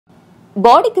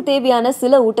பாடிக்கு தேவையான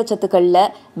சில ஊட்டச்சத்துக்கள்ல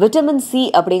விட்டமின் சி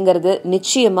அப்படிங்கிறது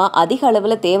நிச்சயமா அதிக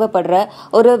அளவுல தேவைப்படுற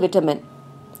ஒரு விட்டமின்.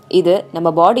 இது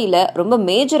நம்ம பாடியில ரொம்ப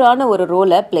மேஜரான ஒரு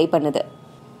ரோலை பிளே பண்ணுது.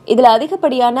 இதுல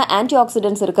அதிகப்படியான ஆன்டி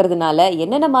ஆக்சிடென்ட்ஸ் இருக்கிறதுனால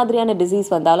என்னென்ன மாதிரியான டிசீஸ்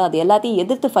வந்தாலும் அது எல்லாத்தையும்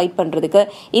எதிர்த்து ஃபைட் பண்றதுக்கு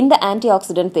இந்த ஆன்டி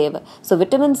ஆக்சிடென்ட் தேவை. ஸோ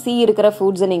விட்டமின் சி இருக்கிற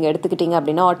ஃபுட்ஸை நீங்க எடுத்துக்கிட்டீங்க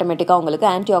அப்படின்னா ஆட்டோமேட்டிக்கா உங்களுக்கு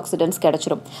ஆன்டி ஆக்சிடென்ட்ஸ்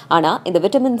கிடைச்சிரும். ஆனா இந்த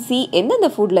விட்டமின் சி எந்தெந்த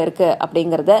ஃபுட்ல இருக்கு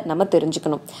அப்படிங்கறத நம்ம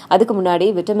தெரிஞ்சுக்கணும். அதுக்கு முன்னாடி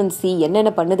விட்டமின் சி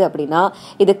என்னென்ன பண்ணுது அப்படின்னா,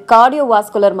 இது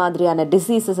கார்டியோவாஸ்குலர் மாதிரியான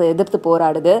டிசீசஸ் எதிர்த்து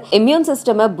போராடுது, இம்யூன்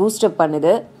சிஸ்டமை பூஸ்ட் அப்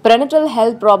பண்ணுது, பிரெனட்டல்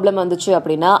ஹெல்த் ப்ராப்ளம் வந்துச்சு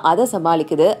அப்படின்னா அதை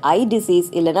சமாளிக்குது, ஐ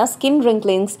டிசீஸ் இல்லைன்னா ஸ்கின்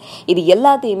ரிங்க்லிங்ஸ் இது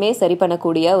எல்லாத்தையுமே சரி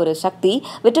பண்ணக்கூடிய ஒரு சக்தி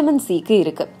விட்டமின் சிக்கு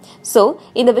இருக்கு. ஸோ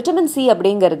இந்த விட்டமின் சி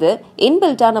அப்படிங்கிறது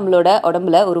இன்பில்ட்டா நம்மளோட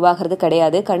உடம்புல உருவாகிறது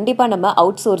கிடையாது. கண்டிப்பா நம்ம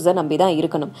அவுட் சோர்ஸை நம்பி தான்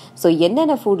இருக்கணும். ஸோ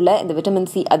என்னென்ன ஃபுட்ல இந்த விட்டமின்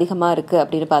சி அதிகமா இருக்கு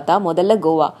அப்படின்னு பார்த்தா, முதல்ல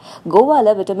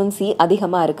கோவால விட்டமின் சி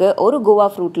அதிகமா இருக்கு. ஒரு கோவா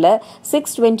ஃப்ரூட்ல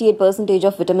 628%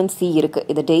 ஆஃப் விட்டமின் சி இருக்கு.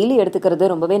 இதை டெய்லி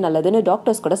எடுத்துக்கிறது ரொம்பவே நல்லதுன்னு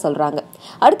டாக்டர்ஸ் கூட சொல்றாங்க.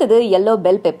 அடுத்தது எல்லோ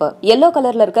பெல் பெப்பர், எல்லோ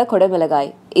கலர்ல இருக்க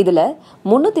கொடைமிளகாய், இதுல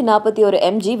 341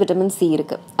 mg விட்டமின் சி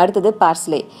இருக்கு. அடுத்தது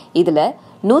பார்ஸ்லே, இதுல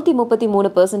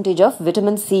 133% ஆஃப்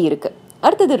விட்டமின் சி இருக்கு.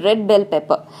 அடுத்தது ரெட் பெல்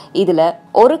பெப்பர், இதுல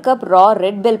ஒரு கப் ரா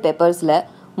red bell பெப்பர்ஸ்ல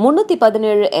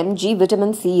 317 mg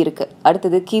vitamin C இருக்கு.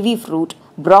 அடுத்தது kiwi fruit,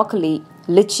 broccoli,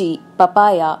 lychee,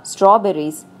 papaya,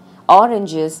 strawberries,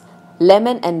 oranges,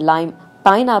 lemon and Lime,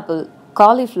 pineapple,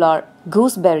 cauliflower,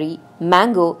 கூஸ்பெர்ரி,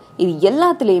 mango இது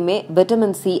எல்லாத்துலேயுமே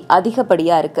விட்டமின் சி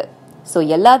அதிகப்படியா இருக்கு. ஸோ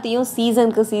எல்லாத்தையும்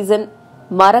சீசனுக்கு சீசன்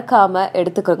மறக்காம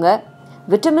எடுத்துக்கோங்க.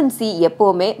 விட்டமின் சி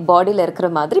எப்பவுமே பாடியில் இருக்கிற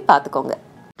மாதிரி பார்த்துக்கோங்க.